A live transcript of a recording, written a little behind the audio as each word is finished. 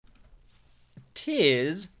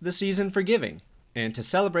'tis the season for giving. And to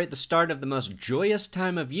celebrate the start of the most joyous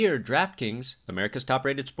time of year, DraftKings, America's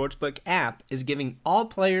top-rated sportsbook app, is giving all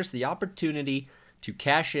players the opportunity to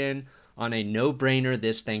cash in on a no-brainer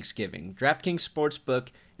this Thanksgiving. DraftKings Sportsbook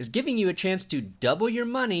is giving you a chance to double your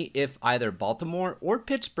money if either Baltimore or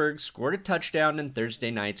Pittsburgh scored a touchdown in Thursday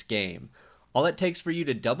night's game. All it takes for you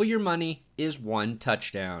to double your money is one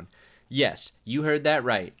touchdown. Yes, you heard that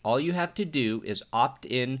right. All you have to do is opt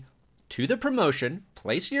in to the promotion,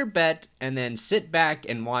 place your bet, and then sit back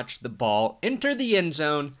and watch the ball enter the end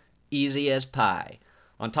zone, easy as pie.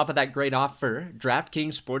 On top of that great offer,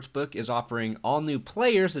 DraftKings Sportsbook is offering all new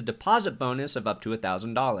players a deposit bonus of up to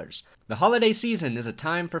 $1,000. The holiday season is a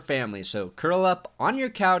time for families, so curl up on your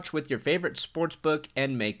couch with your favorite sportsbook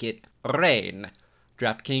and make it rain.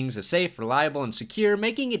 DraftKings is safe, reliable, and secure,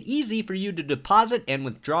 making it easy for you to deposit and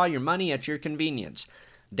withdraw your money at your convenience.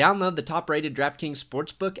 Download the top-rated DraftKings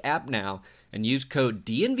Sportsbook app now and use code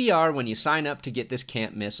DNVR when you sign up to get this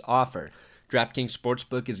can't-miss offer. DraftKings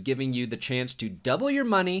Sportsbook is giving you the chance to double your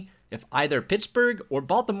money if either Pittsburgh or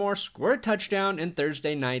Baltimore score a touchdown in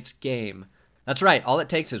Thursday night's game. That's right, all it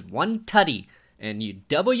takes is one tutty, and you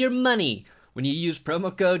double your money when you use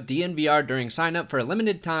promo code DNVR during sign-up for a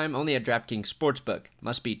limited time only at DraftKings Sportsbook.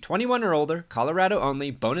 Must be 21 or older, Colorado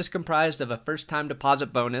only, bonus comprised of a first-time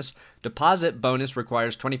deposit bonus. Deposit bonus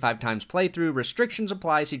requires 25 times playthrough. Restrictions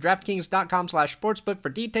apply. See DraftKings.com/sportsbook for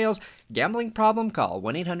details. Gambling problem? Call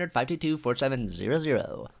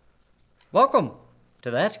 1-800-522-4700. Welcome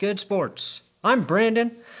to That's Good Sports. I'm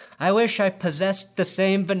Brandon. I wish I possessed the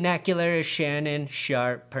same vernacular as Shannon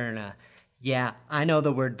Sharp Perna. Yeah, I know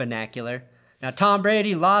the word vernacular. Now, Tom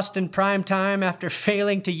Brady lost in prime time after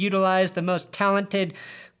failing to utilize the most talented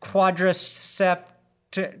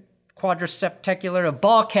quadricepticular of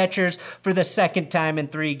ball catchers for the second time in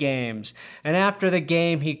 3 games. And after the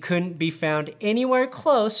game, he couldn't be found anywhere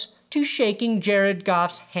close to shaking Jared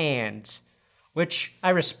Goff's hands, which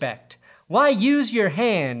I respect. Why use your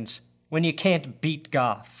hands when you can't beat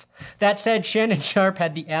Goff? That said, Shannon Sharp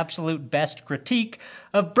had the absolute best critique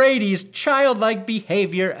of Brady's childlike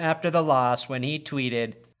behavior after the loss when he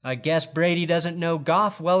tweeted, "I guess Brady doesn't know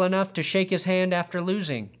Goff well enough to shake his hand after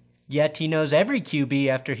losing. Yet he knows every QB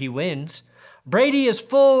after he wins. Brady is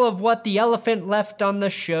full of what the elephant left on the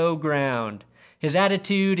showground. His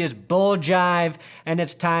attitude is bull jive, and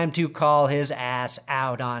it's time to call his ass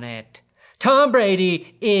out on it. Tom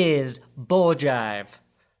Brady is bull jive."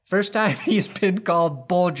 First time he's been called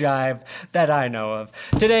bull jive that I know of.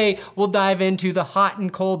 Today, we'll dive into the hot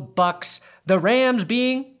and cold Bucks, the Rams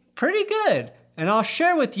being pretty good, and I'll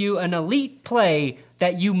share with you an elite play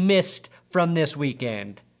that you missed from this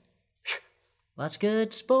weekend. Let's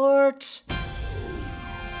Good Sports.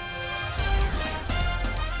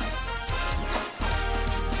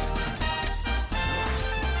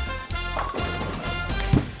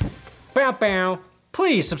 Bow bow.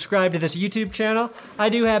 Please subscribe to this YouTube channel. I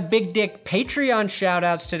do have big dick Patreon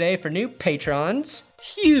shoutouts today for new patrons.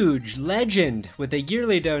 Huge legend with a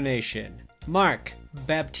yearly donation, Mark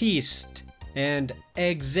Baptiste, and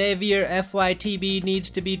Xavier FYTB needs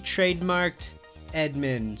to be trademarked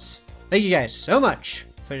Edmonds. Thank you guys so much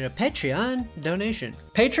for your Patreon donation.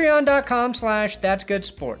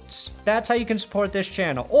 Patreon.com/that'sgoodsports. That's how you can support this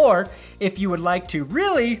channel. Or if you would like to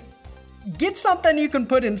really get something you can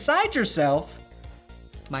put inside yourself,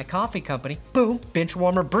 my coffee company, boom,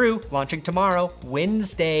 Benchwarmer Brew, launching tomorrow,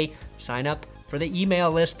 Wednesday. Sign up for the email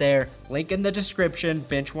list there. Link in the description,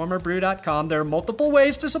 benchwarmerbrew.com. There are multiple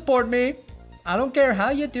ways to support me. I don't care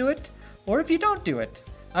how you do it, or if you don't do it.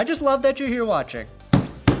 I just love that you're here watching.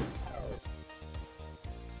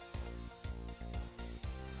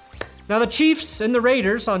 Now, the Chiefs and the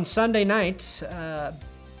Raiders on Sunday night,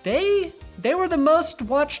 they were the most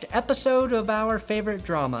watched episode of our favorite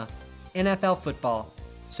drama, NFL football,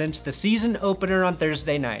 since the season opener on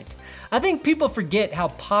Thursday night. I think people forget how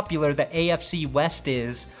popular the AFC West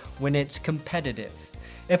is when it's competitive.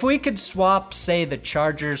 If we could swap, say, the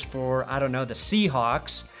Chargers for, the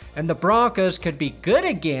Seahawks, and the Broncos could be good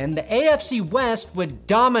again, the AFC West would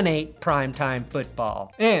dominate primetime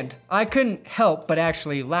football. And I couldn't help but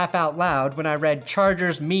actually laugh out loud when I read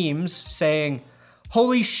Chargers memes saying,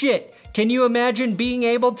 "Holy shit, can you imagine being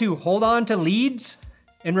able to hold on to leads?"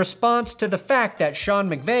 in response to the fact that Sean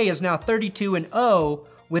McVay is now 32-0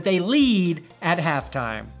 with a lead at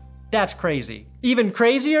halftime. That's crazy. Even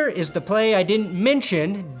crazier is the play I didn't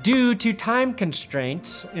mention due to time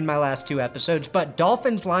constraints in my last 2 episodes, but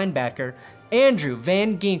Dolphins linebacker Andrew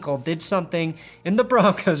Van Ginkel did something in the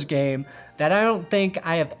Broncos game that I don't think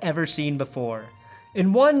I have ever seen before.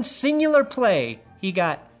 In one singular play, he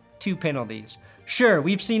got 2 penalties. Sure,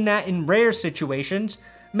 we've seen that in rare situations,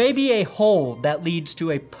 maybe a hold that leads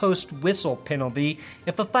to a post-whistle penalty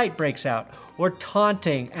if a fight breaks out, or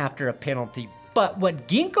taunting after a penalty. But what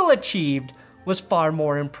Ginkel achieved was far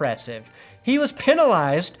more impressive. He was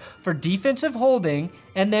penalized for defensive holding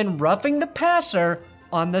and then roughing the passer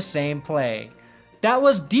on the same play. That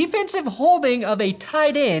was defensive holding of a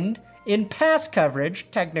tight end in pass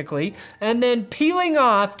coverage, technically, and then peeling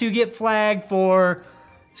off to get flagged for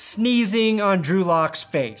sneezing on Drew Lock's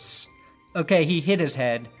face. Okay, he hit his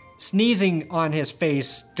head. Sneezing on his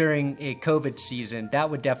face during a COVID season, that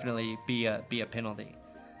would definitely be a penalty.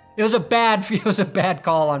 It was a bad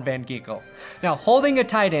call on Van Ginkel. Now, holding a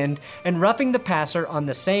tight end and roughing the passer on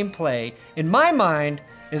the same play, in my mind,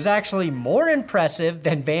 is actually more impressive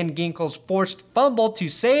than Van Ginkel's forced fumble to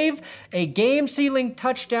save a game-sealing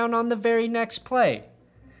touchdown on the very next play.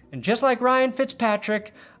 And just like Ryan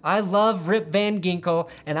Fitzpatrick, I love Rip Van Ginkel,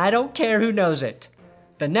 and I don't care who knows it.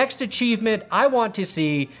 The next achievement I want to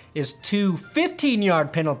see is 2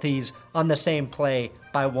 15-yard penalties on the same play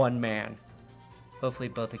by one man. Hopefully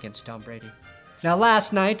both against Tom Brady. Now,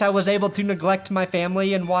 last night, I was able to neglect my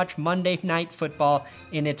family and watch Monday Night Football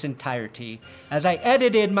in its entirety, as I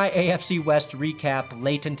edited my AFC West recap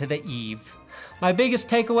late into the eve. My biggest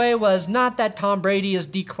takeaway was not that Tom Brady is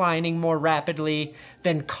declining more rapidly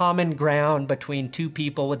than common ground between two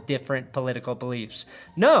people with different political beliefs.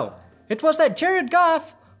 No, it was that Jared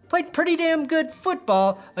Goff played pretty damn good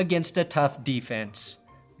football against a tough defense.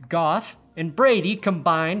 Goff and Brady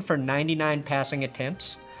combined for 99 passing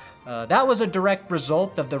attempts. That was a direct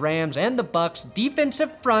result of the Rams and the Bucs'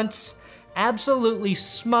 defensive fronts absolutely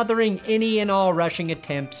smothering any and all rushing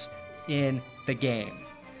attempts in the game.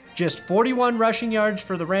 Just 41 rushing yards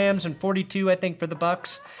for the Rams and 42, I think, for the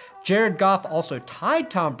Bucs. Jared Goff also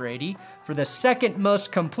tied Tom Brady for the second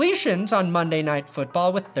most completions on Monday Night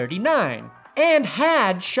Football with 39. And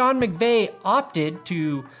had Sean McVay opted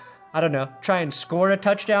to, try and score a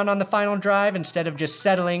touchdown on the final drive instead of just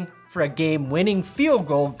settling for a game-winning field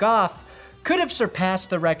goal, Goff could have surpassed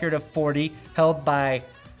the record of 40 held by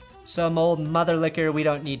some old mother licker we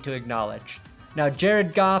don't need to acknowledge. Now,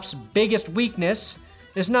 Jared Goff's biggest weakness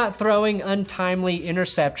is not throwing untimely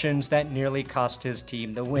interceptions that nearly cost his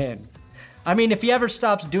team the win. I mean, if he ever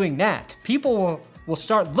stops doing that, people will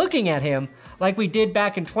start looking at him like we did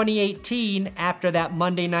back in 2018 after that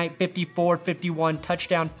Monday night 54-51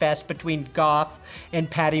 touchdown fest between Goff and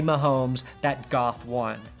Patty Mahomes that Goff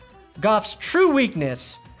won. Goff's true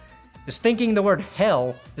weakness is thinking the word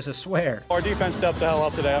hell is a swear. Our defense stepped the hell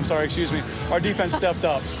up today. I'm sorry, excuse me. Our defense stepped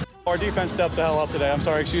up. Our defense stepped the hell up today. I'm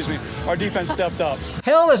sorry, excuse me. Our defense stepped up.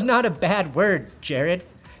 Hell is not a bad word, Jared.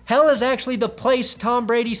 Hell is actually the place Tom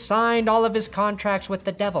Brady signed all of his contracts with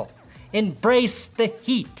the devil. Embrace the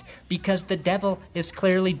heat, because the devil is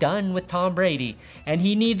clearly done with Tom Brady, and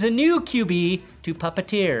he needs a new QB to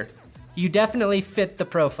puppeteer. You definitely fit the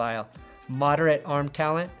profile. Moderate arm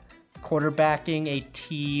talent, quarterbacking a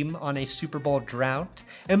team on a Super Bowl drought,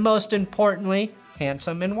 and most importantly,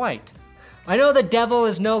 handsome and white. I know the devil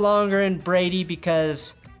is no longer in Brady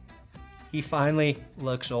because he finally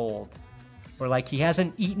looks old, or like he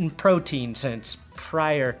hasn't eaten protein since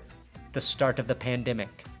prior the start of the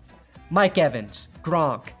pandemic. Mike Evans,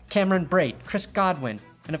 Gronk, Cameron Brate, Chris Godwin,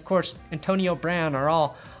 and of course Antonio Brown are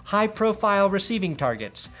all high-profile receiving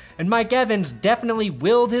targets. And Mike Evans definitely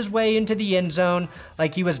willed his way into the end zone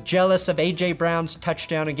like he was jealous of A.J. Brown's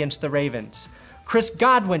touchdown against the Ravens. Chris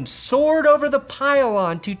Godwin soared over the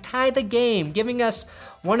pylon to tie the game, giving us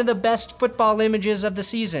one of the best football images of the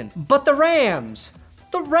season. But the Rams,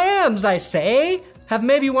 I say, have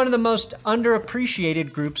maybe one of the most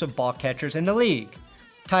underappreciated groups of ball catchers in the league.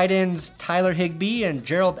 Tight ends Tyler Higbee and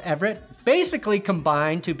Gerald Everett basically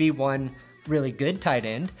combined to be one really good tight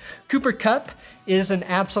end. Cooper Kupp is an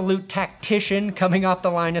absolute tactician coming off the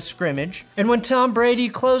line of scrimmage. And when Tom Brady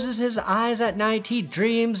closes his eyes at night, he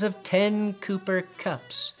dreams of 10 Cooper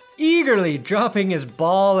Kupps, eagerly dropping his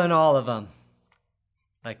ball in all of them,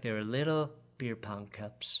 like they were little beer pong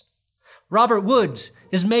cups. Robert Woods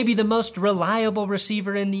is maybe the most reliable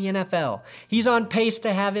receiver in the NFL. He's on pace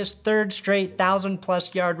to have his third straight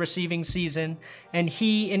 1,000-plus yard receiving season, and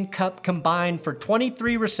he and Kupp combined for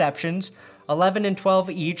 23 receptions, 11 and 12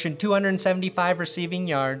 each, and 275 receiving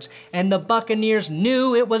yards, and the Buccaneers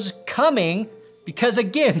knew it was coming because,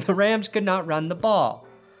 again, the Rams could not run the ball.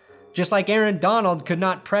 Just like Aaron Donald could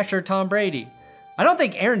not pressure Tom Brady. I don't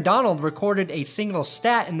think Aaron Donald recorded a single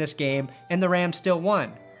stat in this game, and the Rams still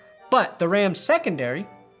won. But the Rams secondary,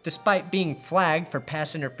 despite being flagged for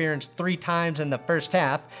pass interference 3 times in the first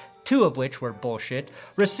half, 2 of which were bullshit,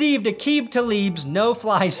 received Aqib Talib's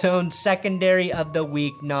no-fly zone secondary of the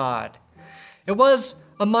week nod. It was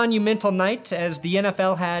a monumental night as the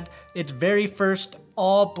NFL had its very first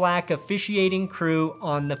all-black officiating crew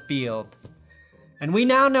on the field. And we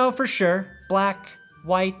now know for sure, black,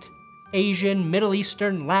 white, Asian, Middle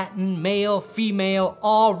Eastern, Latin, male, female,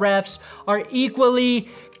 all refs are equally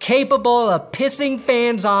capable of pissing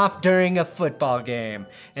fans off during a football game.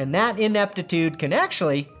 And that ineptitude can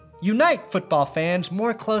actually unite football fans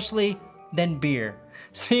more closely than beer.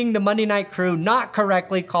 Seeing the Monday Night Crew not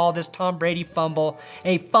correctly call this Tom Brady fumble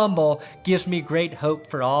a fumble gives me great hope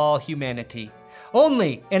for all humanity.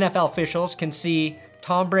 Only NFL officials can see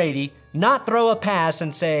Tom Brady not throw a pass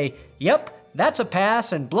and say, "Yep, that's a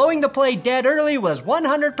pass, and blowing the play dead early was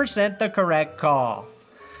 100% the correct call."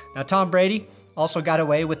 Now, Tom Brady also got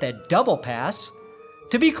away with a double pass.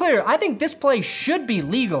 To be clear, I think this play should be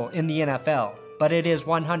legal in the NFL, but it is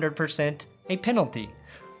 100% a penalty.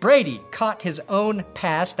 Brady caught his own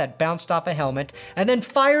pass that bounced off a helmet and then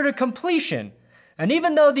fired a completion. And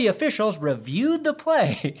even though the officials reviewed the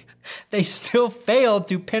play, they still failed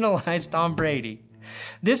to penalize Tom Brady.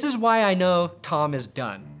 This is why I know Tom is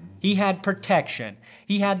done. He had protection.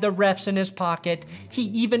 He had the refs in his pocket. He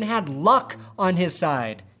even had luck on his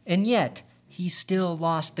side. And yet, he still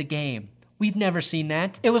lost the game. We've never seen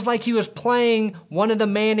that. It was like he was playing one of the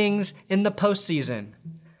Mannings in the postseason.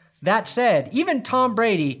 That said, even Tom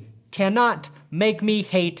Brady cannot make me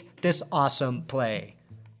hate this awesome play.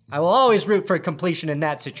 I will always root for completion in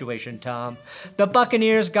that situation, Tom. The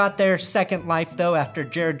Buccaneers got their second life, though, after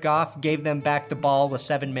Jared Goff gave them back the ball with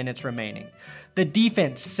 7 minutes remaining. The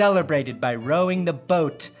defense celebrated by rowing the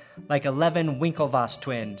boat like 11 Winklevoss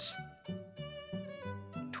twins.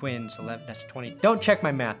 Twins, 11, that's 20. Don't check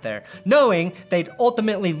my math there. Knowing they'd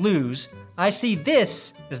ultimately lose, I see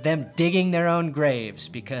this as them digging their own graves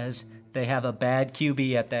because they have a bad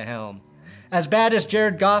QB at the helm. As bad as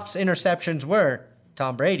Jared Goff's interceptions were,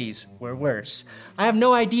 Tom Brady's were worse. I have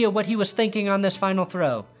no idea what he was thinking on this final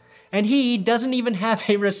throw. And he doesn't even have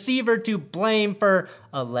a receiver to blame for,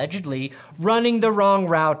 allegedly, running the wrong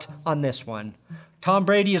route on this one. Tom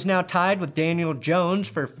Brady is now tied with Daniel Jones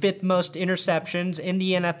for 5th most interceptions in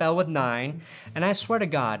the NFL with 9. And I swear to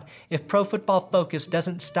God, if Pro Football Focus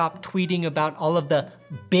doesn't stop tweeting about all of the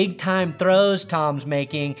big-time throws Tom's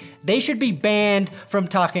making, they should be banned from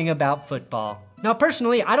talking about football. Now,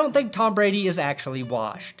 personally, I don't think Tom Brady is actually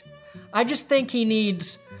washed. I just think he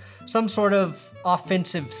needs some sort of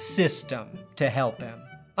offensive system to help him.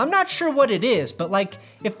 I'm not sure what it is, but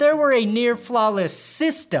if there were a near-flawless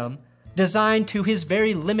system designed to his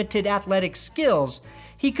very limited athletic skills,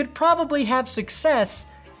 he could probably have success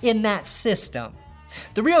in that system.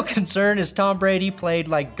 The real concern is Tom Brady played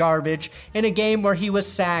like garbage in a game where he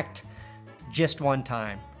was sacked just one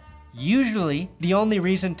time. Usually, the only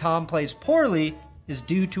reason Tom plays poorly is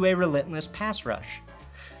due to a relentless pass rush.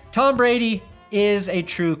 Tom Brady is a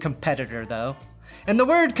true competitor, though. And the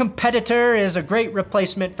word competitor is a great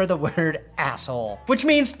replacement for the word asshole, which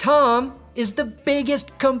means Tom is the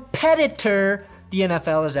biggest competitor the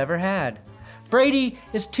NFL has ever had. Brady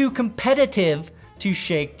is too competitive to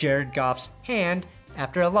shake Jared Goff's hand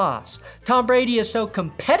after a loss. Tom Brady is so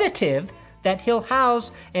competitive that he'll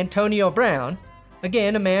house Antonio Brown,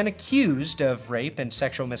 again a man accused of rape and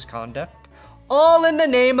sexual misconduct, all in the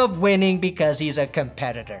name of winning because he's a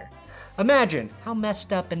competitor. Imagine how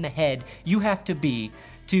messed up in the head you have to be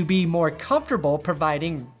more comfortable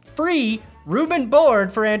providing free room and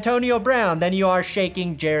board for Antonio Brown than you are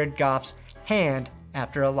shaking Jared Goff's hand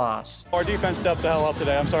after a loss. Our defense stepped the hell up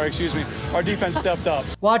today. I'm sorry, excuse me. Our defense stepped up.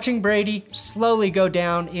 Watching Brady slowly go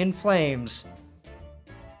down in flames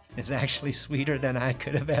is actually sweeter than I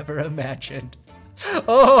could have ever imagined.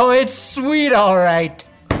 Oh, it's sweet, all right.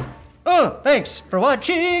 Thanks for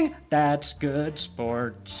watching. That's good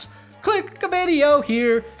sports. Click a video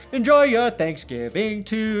here. Enjoy your Thanksgiving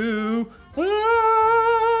too.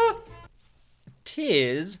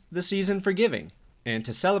 'Tis the season for giving. And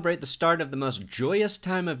to celebrate the start of the most joyous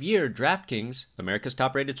time of year, DraftKings, America's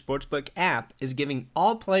top-rated sportsbook app, is giving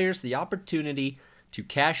all players the opportunity to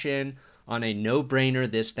cash in on a no-brainer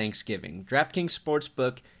this Thanksgiving. DraftKings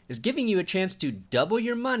Sportsbook is giving you a chance to double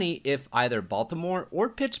your money if either Baltimore or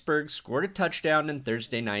Pittsburgh scored a touchdown in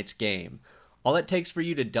Thursday night's game. All it takes for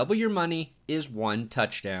you to double your money is one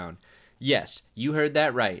touchdown. Yes, you heard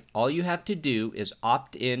that right. All you have to do is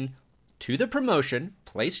opt in to the promotion,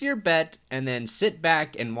 place your bet, and then sit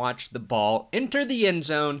back and watch the ball enter the end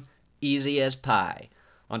zone, easy as pie.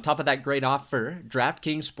 On top of that great offer,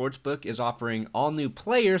 DraftKings Sportsbook is offering all new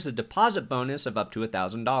players a deposit bonus of up to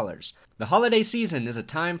 $1,000. The holiday season is a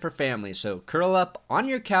time for family, so curl up on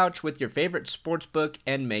your couch with your favorite sportsbook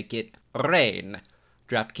and make it rain.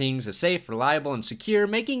 DraftKings is safe, reliable, and secure,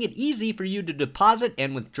 making it easy for you to deposit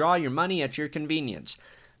and withdraw your money at your convenience.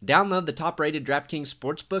 Download the top-rated DraftKings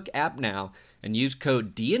Sportsbook app now and use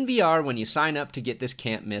code DNVR when you sign up to get this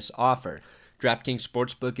can't-miss offer. DraftKings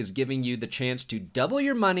Sportsbook is giving you the chance to double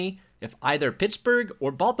your money if either Pittsburgh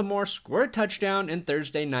or Baltimore score a touchdown in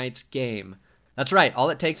Thursday night's game. That's right, all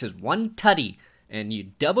it takes is one tutty, and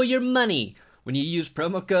you double your money when you use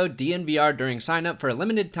promo code DNVR during sign-up for a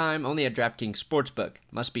limited time only at DraftKings Sportsbook.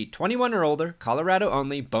 Must be 21 or older, Colorado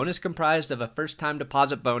only, bonus comprised of a first-time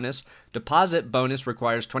deposit bonus. Deposit bonus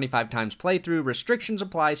requires 25 times playthrough. Restrictions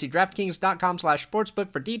apply. See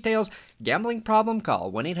DraftKings.com/sportsbook for details. Gambling problem?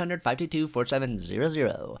 Call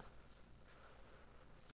 1-800-522-4700.